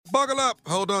Buckle up.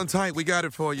 Hold on tight. We got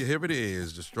it for you. Here it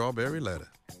is, the Strawberry Letter.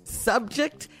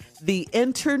 Subject, the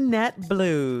Internet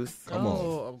Blues. Come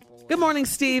on. Good morning,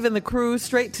 Steve and the crew.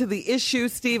 Straight to the issue.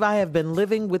 Steve, I have been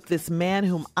living with this man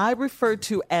whom I refer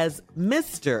to as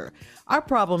Mr. Our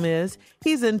problem is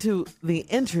he's into the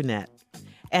internet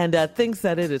and thinks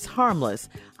that it is harmless.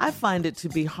 I find it to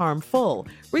be harmful.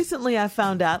 Recently, I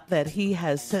found out that he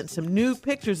has sent some nude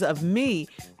pictures of me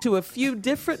to a few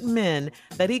different men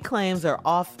that he claims are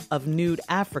off of Nude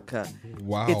Africa.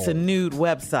 Wow. It's a nude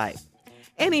website.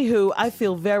 Anywho, I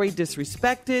feel very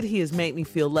disrespected. He has made me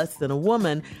feel less than a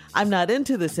woman. I'm not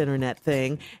into this internet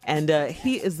thing, and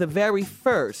he is the very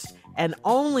first and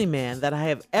only man that I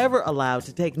have ever allowed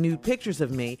to take nude pictures of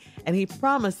me, and he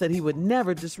promised that he would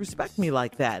never disrespect me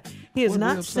like that. He has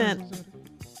not sent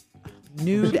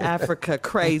Nude Africa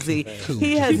crazy.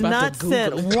 He has not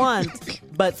sent once,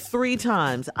 but 3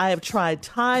 times. I have tried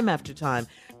time after time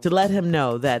to let him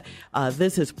know that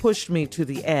this has pushed me to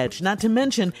the edge. Not to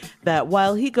mention that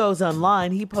while he goes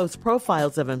online, he posts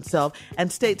profiles of himself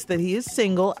and states that he is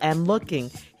single and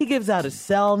looking. He gives out a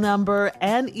cell number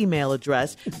and email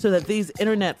address so that these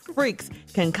internet freaks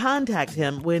can contact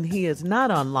him when he is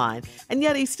not online. And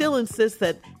yet he still insists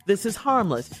that this is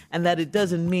harmless and that it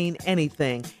doesn't mean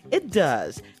anything. It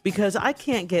does, because I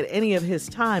can't get any of his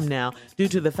time now due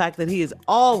to the fact that he is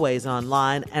always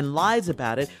online and lies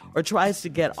about it or tries to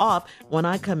get off when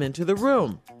I come into the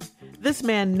room. This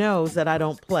man knows that I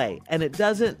don't play, and it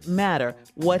doesn't matter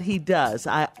what he does.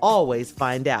 I always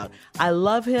find out. I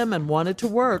love him and want it to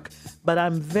work, but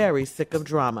I'm very sick of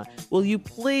drama. Will you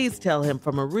please tell him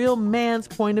from a real man's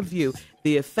point of view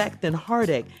the effect and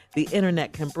heartache the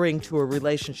internet can bring to a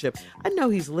relationship? I know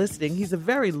he's listening. He's a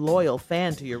very loyal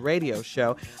fan to your radio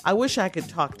show. I wish I could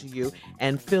talk to you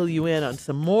and fill you in on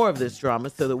some more of this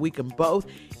drama so that we can both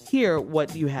hear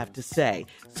what you have to say.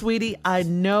 Sweetie, I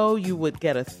know you would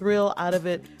get a thrill out of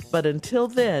it, but until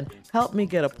then, help me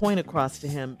get a point across to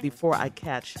him before I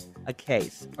catch a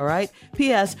case. All right?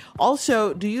 P.S.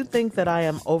 Also, do you think that I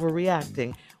am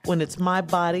overreacting when it's my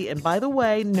body? And by the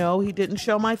way, no, he didn't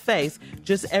show my face,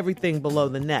 just everything below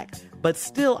the neck. But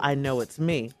still, I know it's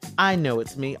me. I know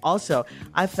it's me. Also,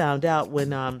 I found out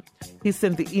when he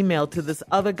sent the email to this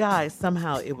other guy,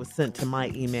 somehow it was sent to my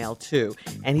email too.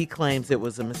 And he claims it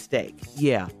was a mistake.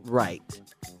 Yeah, right.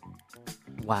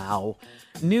 Wow.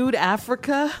 Nude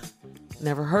Africa?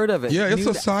 Never heard of it. Yeah, it's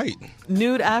a site.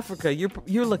 Nude Africa.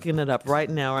 You're looking it up right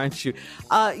now, aren't you?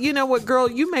 You know what, girl?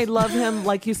 You may love him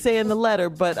like you say in the letter,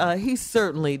 but he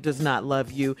certainly does not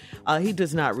love you. He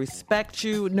does not respect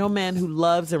you. No man who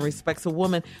loves and respects a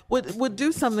woman would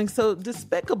do something so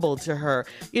despicable to her.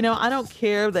 You know, I don't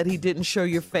care that he didn't show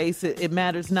your face. It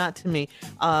matters not to me.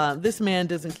 This man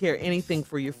doesn't care anything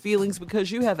for your feelings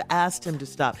because you have asked him to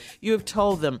stop. You have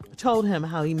told him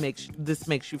how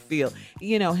makes you feel.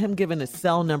 You know, him giving a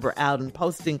cell number out and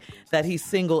posting that he's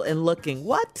single and looking.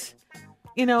 What?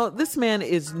 You know, this man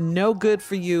is no good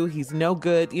for you. He's no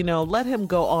good. You know, let him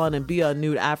go on and be on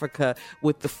Nude Africa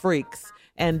with the freaks.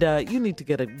 And you need to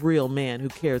get a real man who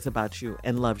cares about you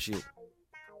and loves you.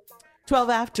 12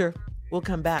 after, we'll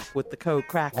come back with the code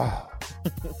cracker. Wow.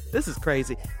 This is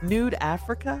crazy. Nude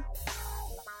Africa?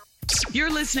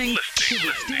 You're listening to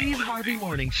the Steve Harvey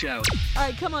Morning Show. All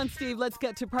right, come on, Steve. Let's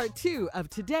get to part 2 of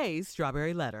today's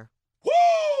Strawberry Letter.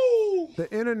 Woo!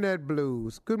 The Internet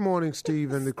Blues. Good morning,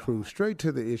 Steve and the crew. Straight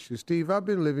to the issue. Steve, I've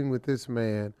been living with this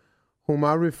man whom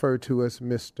I refer to as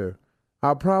Mr.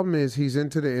 Our problem is he's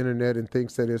into the internet and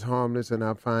thinks that it's harmless, and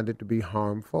I find it to be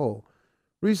harmful.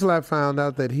 Recently, I found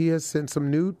out that he has sent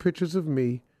some nude pictures of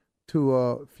me to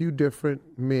a few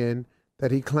different men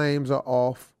that he claims are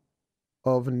off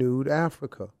of Nude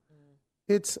Africa.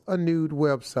 It's a nude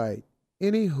website.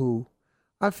 Anywho,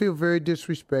 I feel very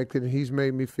disrespected, and he's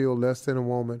made me feel less than a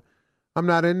woman. I'm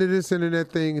not into this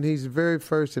internet thing, and he's the very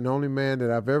first and only man that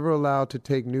I've ever allowed to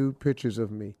take nude pictures of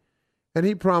me. And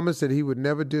he promised that he would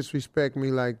never disrespect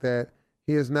me like that.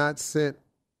 He has not sent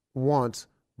once,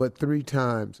 but 3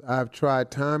 times. I've tried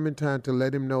time and time to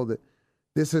let him know that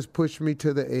this has pushed me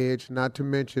to the edge, not to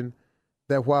mention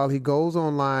that while he goes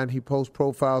online, he posts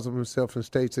profiles of himself and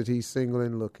states that he's single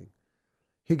and looking.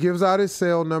 He gives out his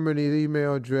cell number and his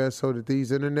email address so that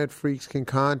these internet freaks can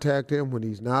contact him when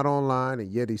he's not online, and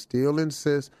yet he still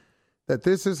insists that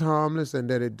this is harmless and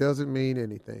that it doesn't mean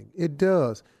anything. It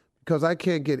does, because I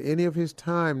can't get any of his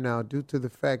time now due to the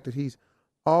fact that he's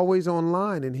always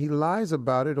online and he lies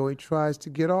about it or he tries to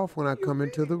get off when I come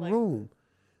into the room.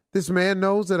 This man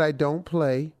knows that I don't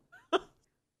play,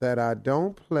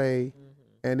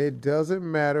 and it doesn't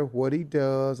matter what he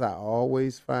does, I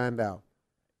always find out.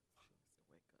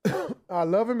 I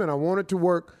love him and I want it to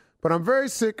work, But I'm very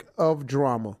sick of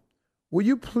drama. Will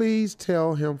you please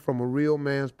tell him from a real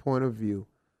man's point of view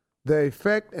the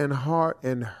effect and heart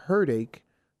and heartache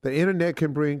the internet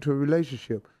can bring to a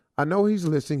relationship? I know he's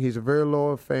listening. He's a very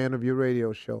loyal fan of your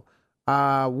radio show.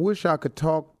 I wish I could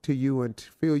talk to you and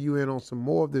fill you in on some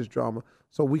more of this drama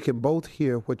so we can both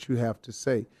hear what you have to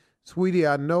say. Sweetie,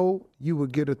 I know you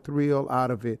would get a thrill out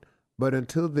of it, but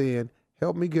until then,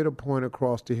 help me get a point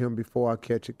across to him before I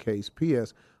catch a case.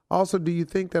 P.S. Also, do you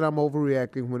think that I'm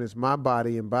overreacting when it's my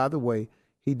body? And by the way,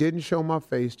 he didn't show my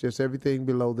face, just everything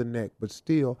below the neck. But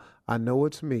still, I know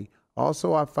it's me.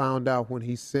 Also, I found out when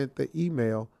he sent the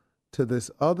email to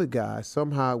this other guy,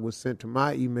 somehow it was sent to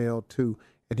my email too,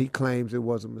 and he claims it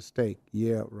was a mistake.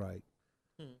 Yeah, right.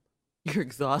 You're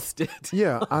exhausted.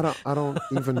 Yeah, I don't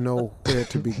even know where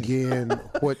to begin,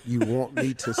 what you want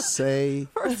me to say.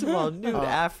 First of all, nude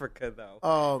Africa,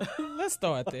 though. Let's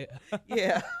start there.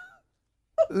 Yeah.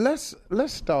 Let's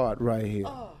start right here.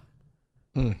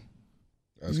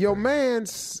 Your man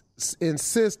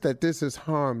insists that this is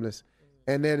harmless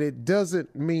and that it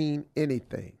doesn't mean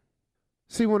anything.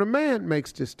 See, when a man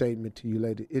makes this statement to you,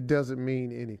 lady, it doesn't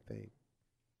mean anything.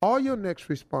 All your next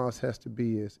response has to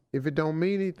be is, if it don't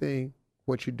mean anything,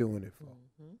 what you doing it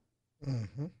for?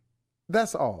 Mm-hmm.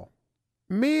 That's all.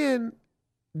 Men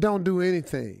don't do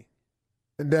anything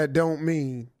that don't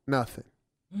mean nothing.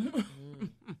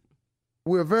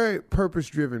 We're very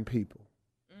purpose-driven people.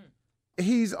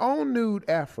 He's on Nude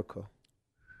Africa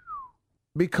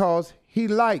because he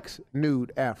likes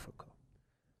Nude Africa,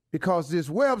 because this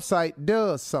website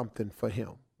does something for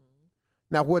him.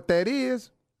 Now, what that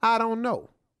is, I don't know.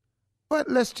 But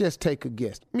let's just take a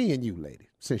guess. Me and you, lady,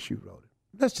 since you wrote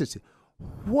it. Let's just see.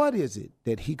 What is it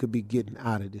that he could be getting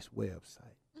out of this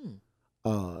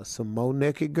website? Some more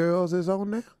naked girls is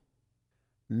on there?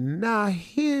 Now,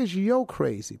 here's your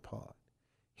crazy part.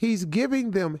 He's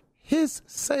giving them his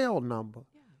cell number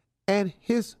and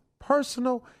his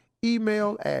personal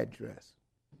email address.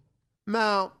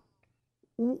 Now,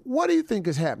 what do you think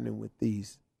is happening with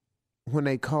these when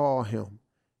they call him?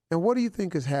 And what do you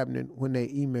think is happening when they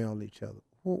email each other?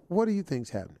 What do you think is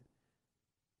happening?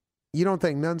 You don't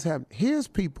think nothing's happening? Here's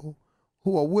people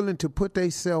who are willing to put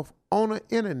themselves on the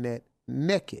internet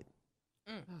naked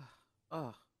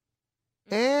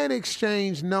and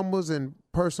exchange numbers and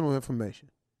personal information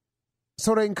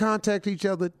so they can contact each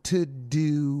other to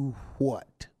do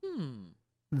what?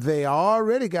 They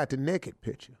already got the naked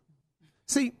picture.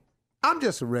 See, I'm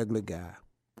just a regular guy,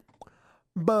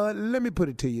 but let me put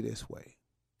it to you this way.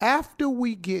 After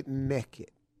we get naked,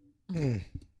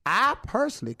 I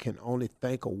personally can only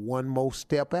think of one more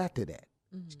step after that.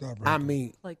 I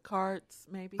mean, like cards,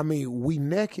 maybe? I mean, we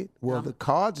naked. Well, the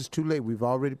cards is too late. We've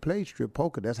already played strip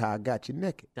poker. That's how I got you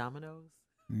naked. Dominoes?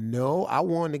 No, I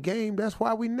won the game. That's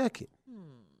why we naked.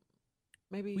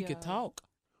 Maybe We could talk.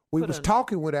 We was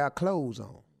talking with our clothes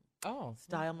on. Oh.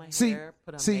 Style my hair,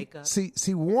 put on makeup.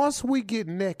 See, once we get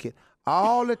naked,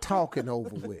 all the talking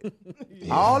over with.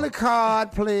 All the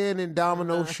card playing and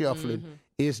domino shuffling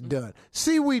is done.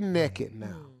 See, we naked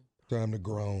now. Time to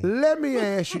groan. Let me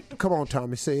ask you. Come on,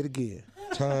 Tommy, say it again.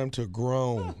 Time to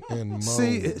groan and moan.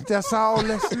 See, that's all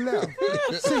that's left.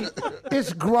 See,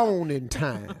 it's groaning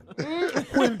time.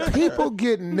 When people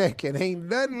get naked, ain't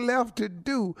nothing left to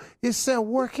do except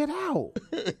work it out.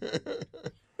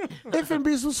 There finna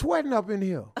be some sweating up in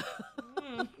here.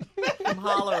 I'm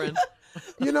hollering.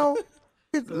 You know,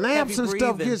 lamps and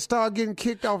stuff breathing. start getting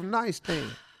kicked off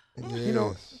nightstand. You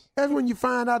know, that's when you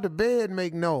find out the bed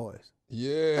make noise.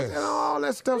 Yes. And all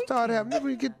that stuff start happening. Then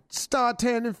when you start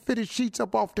tearing them fitted sheets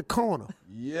up off the corner.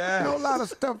 Yes. You know, a lot of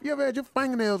stuff. You ever had your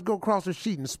fingernails go across the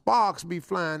sheet and sparks be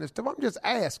flying and stuff? I'm just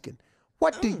asking,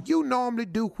 what do you normally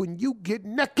do when you get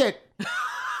naked?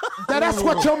 That's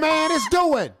what your man is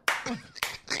doing.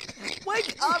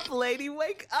 Wake up, lady,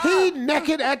 wake up. He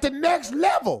naked at the next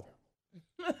level.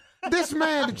 This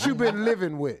man that you've been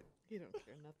living with. You don't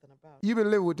care nothing about You've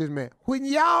been living with this man. When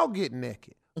y'all get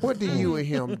naked, what do you and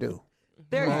him do?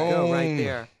 There you go, right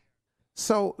there.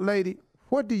 So, lady,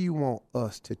 what do you want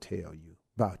us to tell you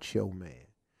about your man?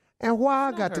 And why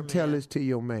I got to tell this to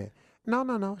your man?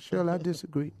 No, Shirley, I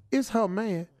disagree. It's her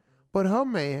man, but her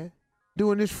man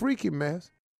doing this freaky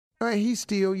mess, and he's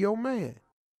still your man.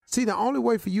 See, the only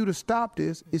way for you to stop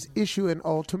this is issue an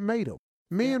ultimatum.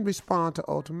 Men respond to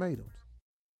ultimatums.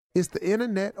 It's the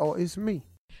internet or it's me.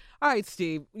 All right,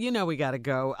 Steve, you know we got to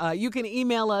go. You can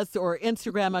email us or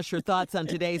Instagram us your thoughts on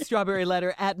today's Strawberry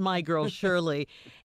Letter at My Girl Shirley.